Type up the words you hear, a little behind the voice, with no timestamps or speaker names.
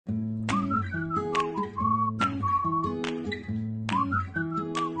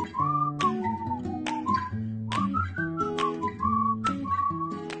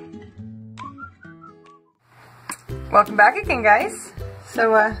Welcome back again, guys.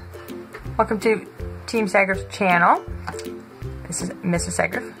 So, welcome to Team Sagriff's channel. This is Mrs.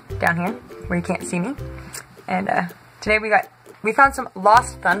 Sagriff down here, where you can't see me. And today we found some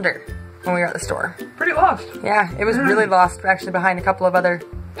lost thunder when we were at the store. Pretty lost. Yeah, it was really lost, actually behind a couple of other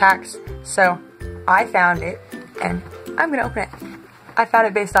packs. So, I found it, and I'm gonna open it. I found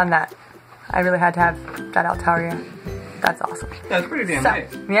it based on that. I really had to have that Altaria. That's awesome. That's pretty damn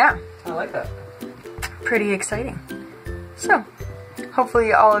nice. Yeah. I like that. Pretty exciting. So,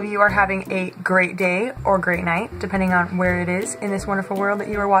 hopefully all of you are having a great day or great night, depending on where it is in this wonderful world that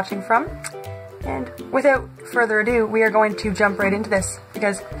you are watching from. And without further ado, we are going to jump right into this,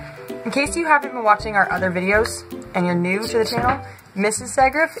 because in case you haven't been watching our other videos and you're new to the channel, Mrs.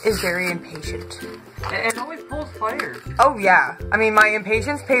 Sagriff is very impatient. And always pulls fire. Oh yeah, I mean my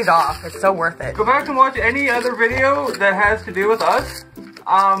impatience pays off. It's so worth it. Go back and watch any other video that has to do with us,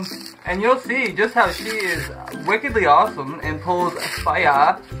 and you'll see just how she is wickedly awesome and pulls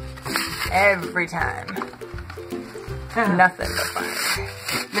fire Every time. Nothing but fire.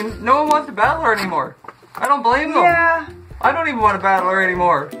 I mean, no one wants to battle her anymore. I don't blame them. Yeah. I don't even want to battle her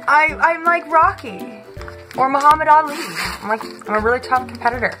anymore. I'm like Rocky or Muhammad Ali. I'm a really tough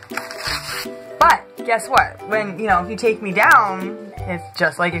competitor. But guess what? When, if you take me down, it's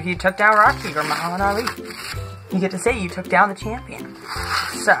just like if you took down Rocky or Muhammad Ali. You get to say you took down the champion.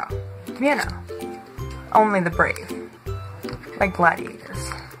 So, only the brave. Like gladiators.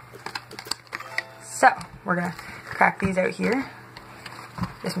 So, we're gonna crack these out here.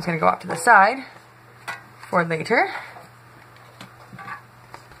 This one's gonna go off to the side for later.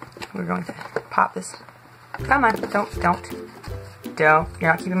 We're going to pop this. Come on, don't. You're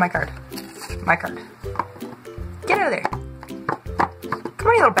not keeping my card. My card. Get out of there. Come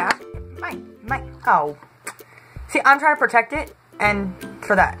on, you little bat. Mine. Oh. See, I'm trying to protect it, and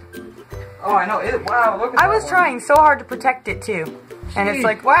for that. Oh, I know. Wow, look at that. I was trying so hard to protect it, too. And it's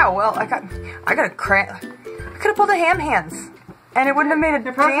like, wow, well, I got a cramp. I could have pulled a ham hands. And it wouldn't have made a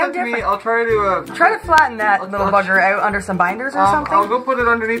damn difference. I'll try to, try to flatten that little bugger out under some binders or something. I'll go put it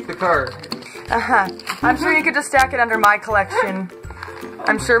underneath the card. I'm sure you could just stack it under my collection.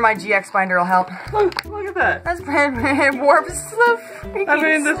 I'm sure my GX binder will help. Look at that. That's it warps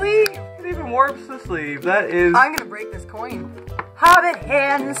the sleeve. It even warps the sleeve. That is... I'm gonna break this coin. Hobbit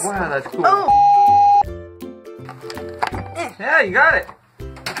hands. Wow, that's cool. Oh. Yeah, you got it.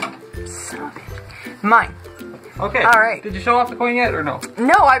 Mine. Okay. All right. Did you show off the coin yet or no?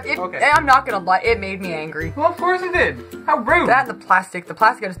 No, okay. I'm not gonna lie. It made me angry. Well, of course it did. How rude. That and the plastic. The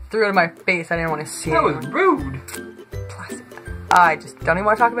plastic I just threw it in my face. I didn't want to see it. That was rude. Plastic. I just don't even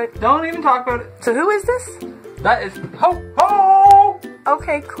want to talk about it. Don't even talk about it. So who is this? That is Ho-Ho!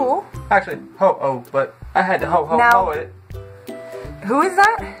 Okay, cool. Actually, Ho-Oh, but I had to Ho-Ho it. Who is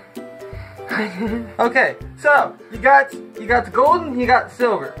that? Okay, so you got the gold and you got the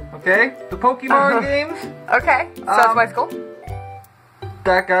silver. Okay, the Pokemon games. Okay, so that's why it's gold.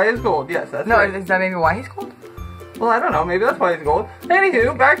 That guy is gold. Yes, that's no. right. Is that maybe why he's gold? Well, I don't know. Maybe that's why he's gold.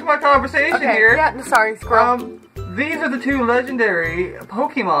 Anywho, back to my conversation here. Yeah, sorry, squirrel. These are the two legendary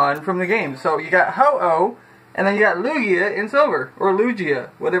Pokemon from the game. So you got Ho-Oh, and then you got Lugia in silver, or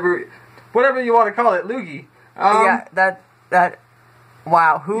Lugia, whatever you want to call it, Luigi. Yeah, that.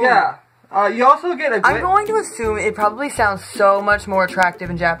 Wow, who? Yeah. You also get a... I'm going to assume it probably sounds so much more attractive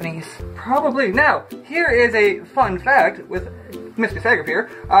in Japanese. Probably. Now, here is a fun fact with Mr. Sagriff here.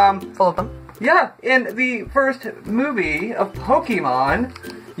 Full of them. Yeah, in the first movie of Pokemon,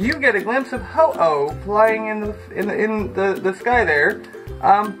 you get a glimpse of Ho-Oh flying in the sky there.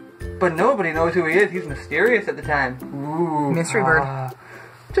 But nobody knows who he is. He's mysterious at the time. Ooh. Mystery bird.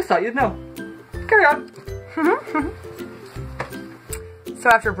 Just thought you'd know. Carry on. So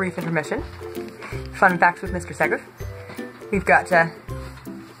after a brief intermission, fun facts with Mr. Sagriff. We've got,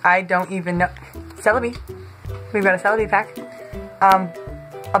 I don't even know, Celebi. We've got a Celebi pack.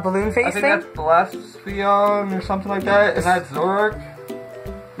 A balloon face thing. I think that's Blastoise or something like that, and that's Zoroark.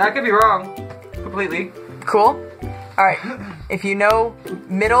 That could be wrong. Completely. Cool. Alright, if you know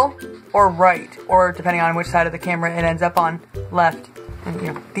middle or right, or depending on which side of the camera it ends up on, left,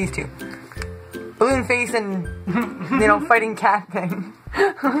 and these two. Balloon face and, fighting cat thing.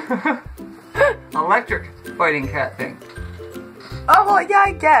 Electric fighting cat thing. Oh, well, yeah,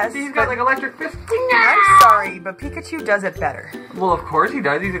 I guess. He's got like electric fist. I'm sorry, but Pikachu does it better. Well, of course he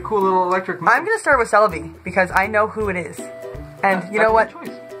does. He's a cool little electric move. I'm going to start with Celebi, because I know who it is. And you know what?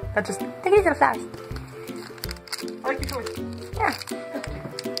 Choice. That's just, I think he's going to fast. I like your choice. Yeah.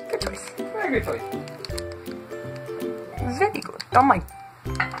 Good choice. Very good choice. Very good. Oh my.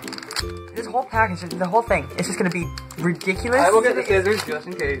 This whole package, the whole thing, it's just going to be ridiculous. I will get the scissors just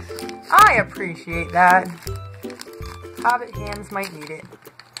in case. I appreciate that. Hobbit hands might need it.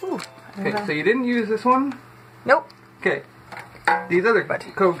 Ooh, Okay, so you didn't use this one? nope. Okay. These other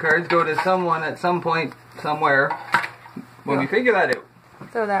code cards go to someone at some point, somewhere, when we figure that out.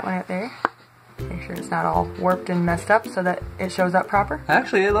 Throw that one out there. Make sure it's not all warped and messed up so that it shows up proper.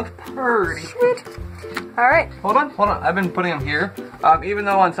 Actually, it looks pretty. Sweet. Alright. Hold on. I've been putting them here. Even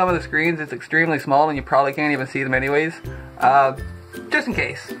though on some of the screens it's extremely small and you probably can't even see them anyways. Just in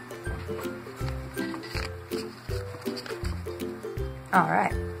case.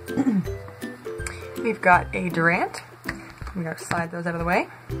 Alright. We've got a Durant. I'm going to slide those out of the way.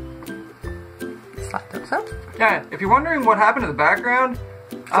 Slide those up. Yeah, if you're wondering what happened to the background,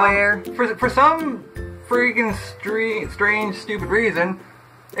 Glare. For some freaking strange, stupid reason,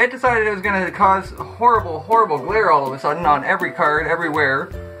 it decided it was going to cause horrible glare all of a sudden on every card, everywhere.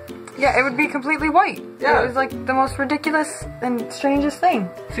 Yeah, it would be completely white. Yeah. It was like the most ridiculous and strangest thing.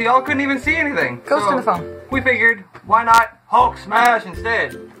 So y'all couldn't even see anything. Ghost so in the phone. We figured, why not Hulk smash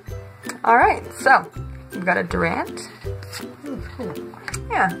instead? Alright, so we've got a Durant. Ooh, cool.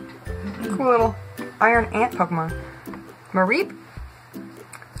 Yeah. Cool little iron ant Pokemon. Mareep.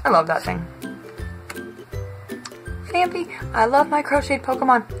 I love that thing. Stampy. I love my crocheted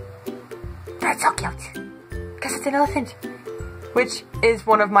Pokemon. That's so cute. Because it's an elephant. Which is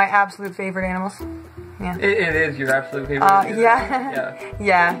one of my absolute favorite animals. Yeah. It is your absolute favorite. Yeah.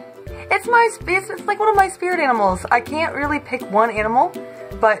 Yeah. It's like one of my spirit animals. I can't really pick one animal,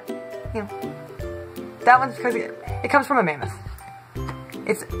 but you know, that one's because it comes from a mammoth.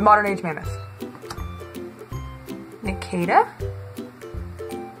 It's modern age mammoth. Nikita?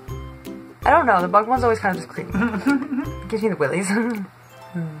 I don't know, the bug one's always kind of just creepy. It gives me the willies.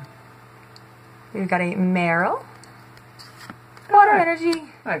 We've got a Meryl. Water energy.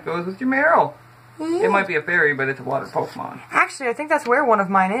 That goes with your Meryl. Yeah. It might be a fairy, but it's a water Pokemon. Actually, I think that's where one of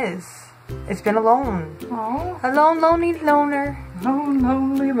mine is. It's been alone. Oh. A lone, lonely loner. Lone,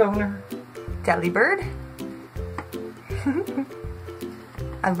 lonely loner. Delibird.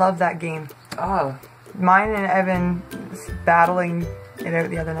 I love that game. Oh. Mine and Evan battling it out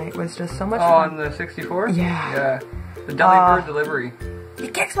the other night was just so much Oh, fun. on the 64? Yeah. Yeah. The Delibird delivery. He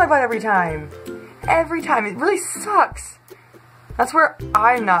kicks my butt every time. Every time. It really sucks. That's where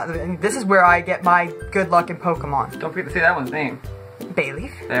I'm not. This is where I get my good luck in Pokemon. Don't forget to say that one's name.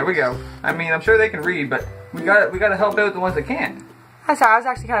 Bayleaf. There we go. I mean, I'm sure they can read, but we gotta help out the ones that can't. I'm sorry, I was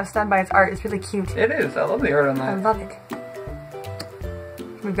actually kind of stunned by its art. It's really cute. It is. I love the art on I that. love it.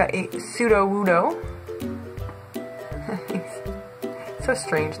 We've got a Pseudo-Wudo. So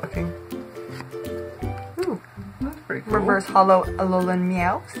strange looking. Ooh. That's pretty cool. Reverse Hollow Alolan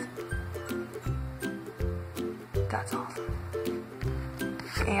Meowth. That's awesome.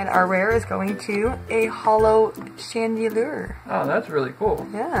 And our rare is going to a Hollow Chandelure. Oh, that's really cool.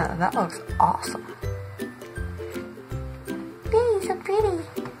 Yeah, that looks awesome. Bee, so pretty.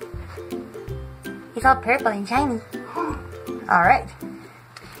 It's all purple and shiny. Alright.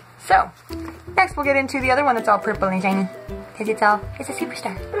 So, next we'll get into the other one that's all purple and shiny. Because it's a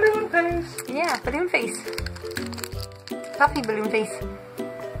superstar. Balloon face. Yeah, balloon face. Puffy balloon face.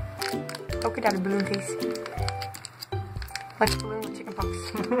 Polka dotted balloon face. Like a balloon with chicken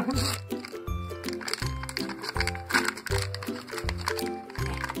pox.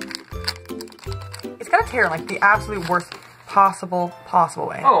 It's gonna tear like the absolute worst possible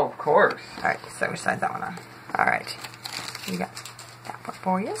way. Oh, of course. Alright, so which side's that one on? Alright. We got that one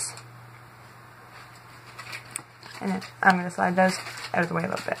for you. And then I'm gonna slide those out of the way a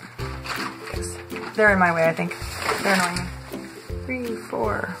little bit. Because they're in my way, I think. They're annoying me. 3,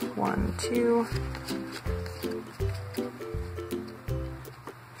 4, 1, 2.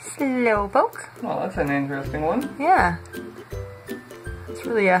 Slowpoke. Oh, that's an interesting one. Yeah. It's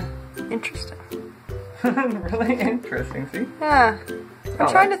really interesting. Really interesting, see? Yeah. I'm Oh,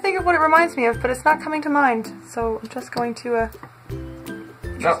 trying to think of what it reminds me of, but it's not coming to mind. So I'm just going to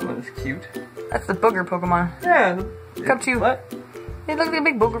That one's cute. That's the booger Pokemon. Yeah. Cubchoo. What? It looks like a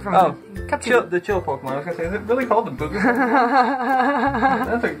big booger from Oh, Cubchoo. the chill Pokemon. I was gonna say, is it really called the Booger Pokemon?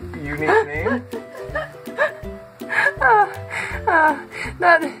 That's a unique name.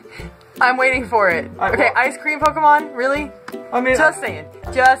 I'm waiting for it. Okay, ice cream Pokemon? Really? I mean, Just saying.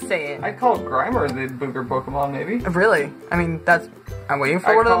 Just saying. I'd call Grimer the Booger Pokemon, maybe. Really? I mean, I'm waiting for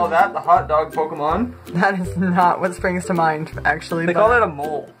I'd one call of them. that the hot dog Pokemon. That is not what springs to mind, actually. They call that a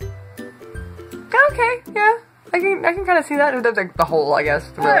mole. Okay, yeah. I can kind of see that. That's like the hole, I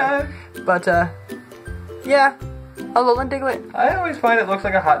guess. Yeah. But, yeah. Alolan Diglett. I always find it looks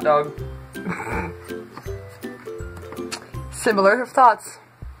like a hot dog. Similar thoughts.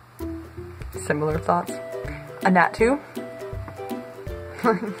 Similar thoughts. A Natu.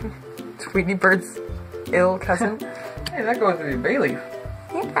 Tweety Bird's ill cousin. Hey, that goes with your bay leaf.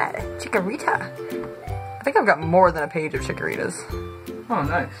 Yeah, Chikorita. I think I've got more than a page of Chikoritas. Oh,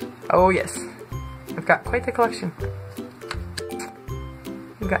 nice. Oh, yes. I've got quite the collection.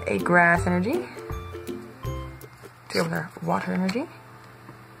 We've got a grass energy. To go with our water energy.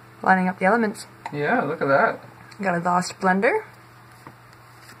 Lining up the elements. Yeah, look at that. Got a Lost Blender.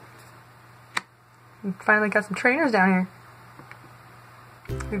 And finally got some trainers down here.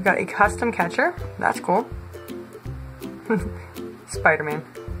 We've got a custom catcher. That's cool. Spider-Man.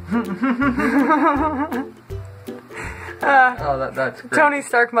 Oh, that's great. Tony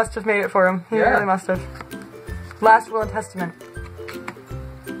Stark must have made it for him. He really must have. Last Will and Testament.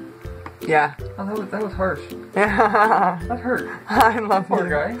 Yeah. Oh, that was harsh. Yeah. That hurt. I love Poor you.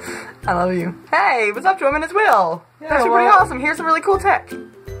 guy. I love you. Hey, what's up to him in his will? Yeah, That's pretty awesome. Here's some really cool tech.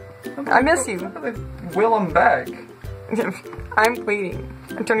 I miss you. Look at the will him back. I'm waiting.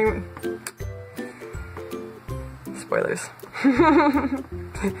 I don't even... Spoilers.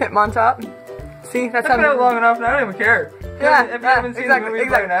 Hitmontop. See, that's That's been out long enough now. I don't even care. Yeah, if you haven't seen the movie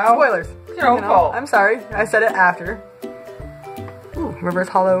by now, Spoilers. it's your own fault. I'm sorry. I said it after. Ooh, reverse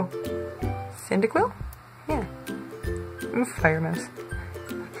hollow Cyndaquil? Yeah. Ooh, fire mouse.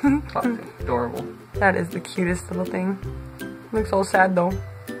 Oh, adorable. That is the cutest little thing. Looks all sad though.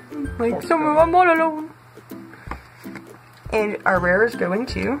 Like, so I'm all alone. And our rare is going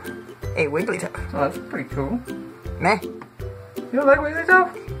to a Wigglytuff. Oh, that's pretty cool. Meh. You don't like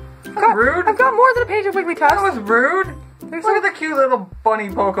Wigglytuff? That's rude. I've got more than a page of Wigglytuff. That was rude. Look at the cute little bunny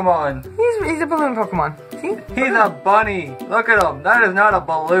Pokemon. He's a balloon Pokemon. See? He's a bunny. Look at him. That is not a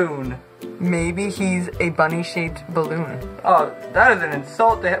balloon. Maybe he's a bunny-shaped balloon. Oh, that is an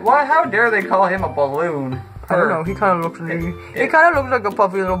insult to him. Why? How dare they call him a balloon? I don't know. He kind of looks like it kind of looks like a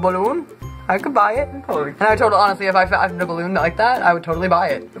puffy little balloon. I could buy it. And I told honestly, if I found a balloon like that, I would totally buy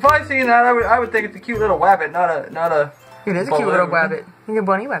it. If I seen that, I would think it's a cute little wabbit, not a It is a cute little wabbit. He's a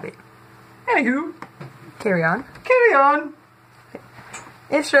bunny wabbit. Anywho, carry on. Carry on.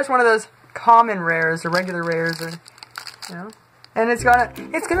 It's just one of those common rares or regular rares, or you know. And it's gonna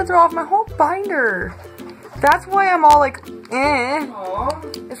throw off my whole binder. That's why I'm all like, eh.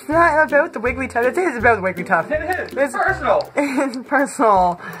 Aww. It's not about the Wigglytuff. It is about the Wigglytuff. It's personal. It's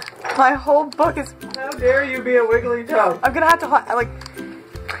personal. My whole book is. How dare you be a Wigglytuff? I'm gonna have to like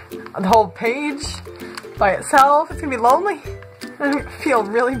the whole page by itself. It's gonna be lonely. I'm gonna feel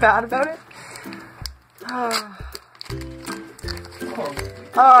really bad about it.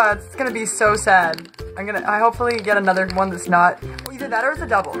 Oh, it's gonna be so sad. I hopefully get another one that's not either that or it's a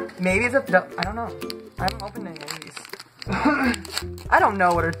double. Maybe it's a I don't know. I haven't opened any of these. I don't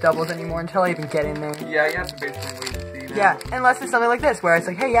know what are doubles anymore until I even get in there. Yeah, you have to basically wait and see. Yeah, unless it's something like this where it's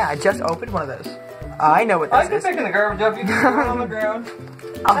like, hey, yeah, I just opened one of those. I know what this is. I can pick in the garbage up. You can throw it on the ground.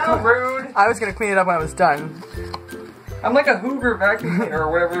 How rude. I was gonna clean it up when I was done. I'm like a Hoover vacuum cleaner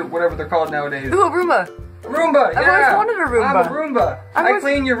or whatever they're called nowadays. Ooh, a Roomba. A Roomba, yeah. I've always wanted a Roomba. I'm a Roomba. I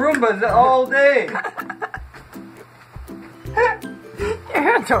clean your Roombas all day.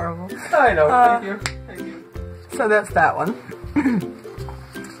 You're adorable. I know. Thank you. Thank you. So that's that one.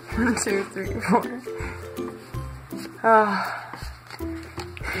 1, 2, 3, 4.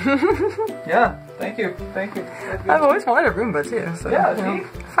 Yeah. Thank you. Thank you. I've always wanted a Roomba too. So, yeah. You know,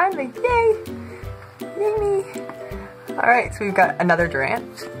 finally, yay! Yay me! All right, so we've got another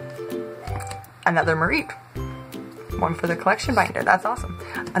Durant. Another Mareep. One for the collection binder. That's awesome.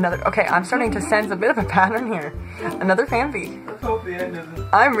 Another. Okay, I'm starting to sense a bit of a pattern here. Another Fanby. Let's hope the end isn't.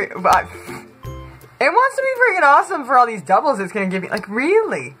 It wants to be freaking awesome for all these doubles it's gonna give me. Like,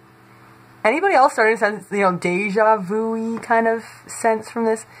 really? Anybody else starting to sense, you know, deja vu-y kind of sense from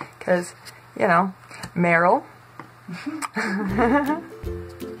this? Because, you know, Meryl.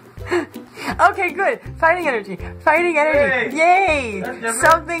 Okay, good. Fighting energy. Fighting energy. Yay!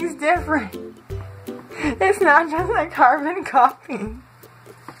 Something's different. It's not just a carbon copy.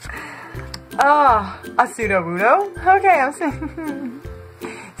 Ah, a pseudo-wudo? Okay, I'm saying.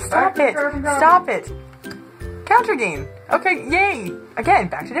 Stop it. Stop it. Counter game. Okay, yay. Again,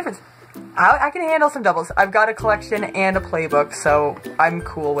 back to difference. I can handle some doubles. I've got a collection and a playbook, so I'm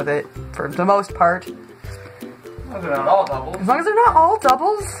cool with it for the most part. As long as they're not all doubles. As long as they're not all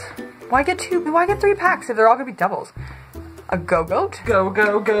doubles. Why get 3 packs if they're all gonna be doubles? A Go-Goat?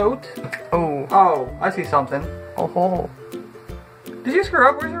 Go-Goat. Oh. Oh, I see something. Oh ho. Did you screw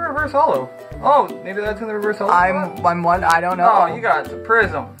up? Where's your reverse hollow? Oh, maybe that's in the reverse hollow. I'm one. I don't know. Oh, you got the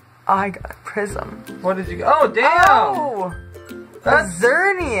prism. I got a prism. What did you get? Oh, damn. Oh. That's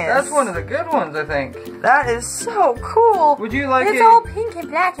Xerneas. That's one of the good ones, I think. That is so cool. Would you like it? It's all pink and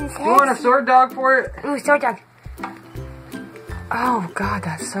black and fancy. You want a sword dog for it? Ooh, sword dog. Oh god,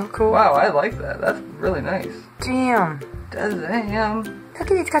 that's so cool. Wow, I like that. That's really nice. Damn. Damn. Look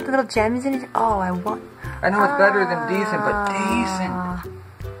at it, it's got the little gems in it. Oh, I know it's better than decent, but decent.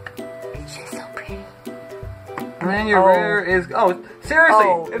 It's just so pretty. And then your rare is... Oh,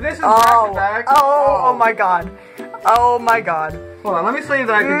 seriously. If this is back to back... Oh my god. Oh my god. Hold on, let me sleeve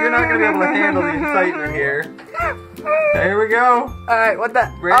that because you're not going to be able to handle the excitement here. Here we go. Alright, what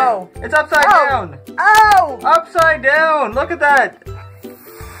the... Rare. Oh. It's upside down. Oh! Upside down. Look at that.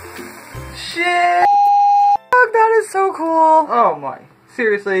 Shit. Look, that is so cool. Oh my.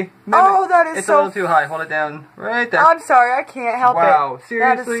 Seriously. Oh, that is it's so... a little too high. Hold it down. Right there. I'm sorry, I can't help it. Wow,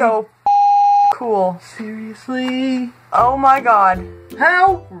 seriously? That is so cool. Seriously? Oh my god.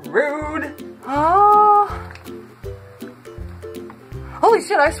 How rude. Oh. Holy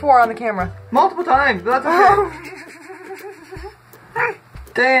shit, I swore on the camera. Multiple times, but that's okay.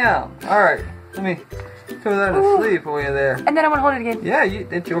 Damn. Alright, let me throw that in a sleeve for you there. And then I want to hold it again. Yeah,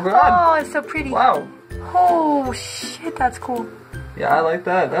 it's your god. Oh, it's so pretty. Wow. Oh, shit, that's cool. Yeah, I like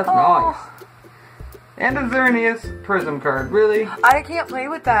that. That's nice. And a Xerneas Prism card. Really? I can't play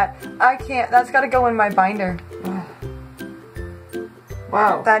with that. I can't. That's got to go in my binder.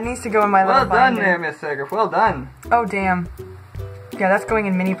 Wow. That needs to go in my little binder. Well done there, Miss Sagriff. Well done. Oh, damn. Yeah, that's going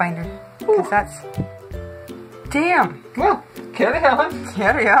in mini binder. Because that's... Damn. Well, carry on.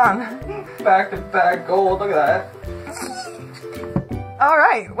 Carry on. Back to back gold. Look at that.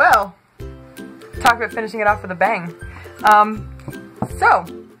 Alright, well. Talk about finishing it off with a bang. So,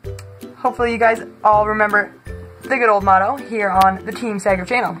 hopefully you guys all remember the good old motto here on the Team Sagriff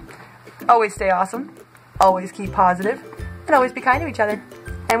channel. Always stay awesome, always keep positive, and always be kind to each other.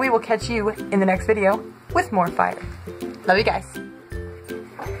 And we will catch you in the next video with more fire. Love you guys.